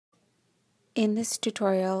In this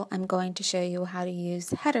tutorial, I'm going to show you how to use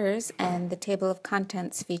headers and the table of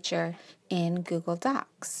contents feature in Google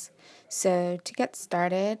Docs. So to get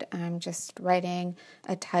started, I'm just writing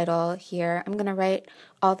a title here. I'm going to write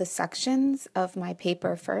all the sections of my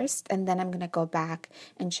paper first, and then I'm going to go back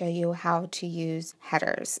and show you how to use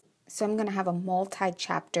headers. So I'm going to have a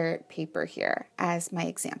multi-chapter paper here as my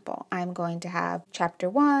example. I'm going to have chapter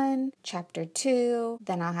 1, chapter 2,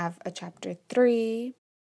 then I'll have a chapter 3.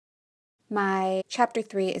 My chapter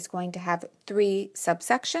 3 is going to have 3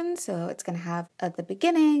 subsections, so it's going to have the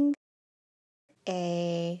beginning,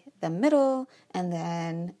 the middle, and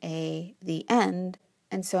then the end.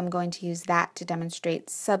 And so I'm going to use that to demonstrate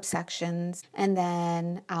subsections, and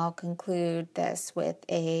then I'll conclude this with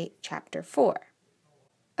a chapter 4.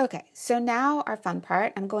 Okay, so now our fun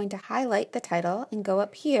part. I'm going to highlight the title and go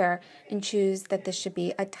up here and choose that this should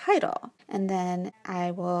be a title. And then I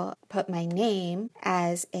will put my name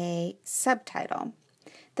as a subtitle.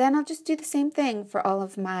 Then I'll just do the same thing for all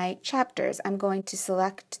of my chapters. I'm going to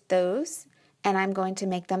select those and I'm going to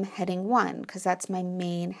make them heading 1 because that's my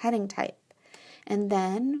main heading type. And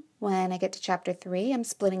then when I get to chapter 3, I'm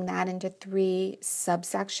splitting that into 3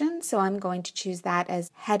 subsections. So I'm going to choose that as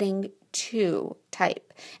heading 2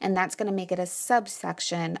 type. And that's going to make it a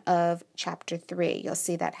subsection of chapter 3. You'll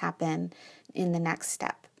see that happen in the next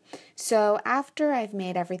step. So after I've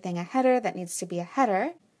made everything a header that needs to be a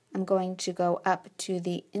header, I'm going to go up to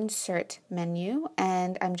the Insert menu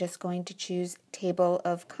and I'm just going to choose Table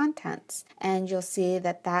of Contents. And you'll see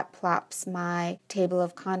that that plops my table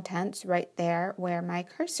of contents right there where my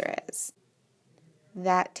cursor is.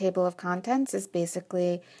 That table of contents is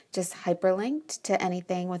basically just hyperlinked to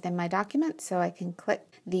anything within my document, so I can click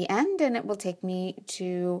the end and it will take me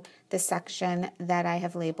to the section that I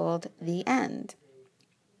have labeled the end.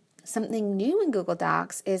 Something new in Google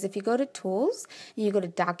Docs is if you go to Tools and you go to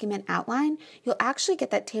Document Outline, you'll actually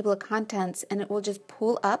get that table of contents and it will just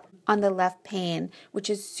pull up on the left pane, which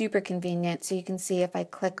is super convenient. So you can see if I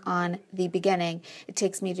click on the beginning, it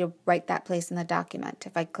takes me to right that place in the document.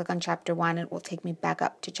 If I click on Chapter 1, it will take me back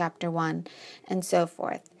up to Chapter 1 and so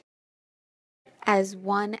forth. As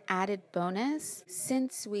one added bonus,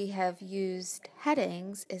 since we have used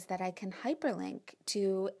headings, is that I can hyperlink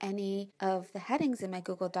to any of the headings in my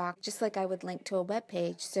Google Doc, just like I would link to a web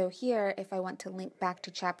page. So here, if I want to link back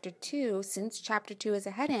to Chapter 2, since Chapter 2 is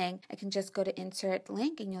a heading, I can just go to Insert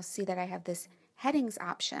Link, and you'll see that I have this headings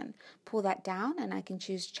option. Pull that down, and I can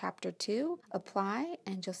choose Chapter 2, Apply,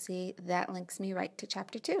 and you'll see that links me right to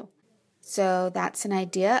Chapter 2. So that's an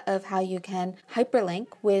idea of how you can hyperlink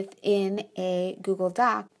within a Google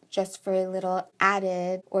Doc just for a little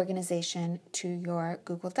added organization to your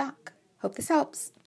Google Doc. Hope this helps.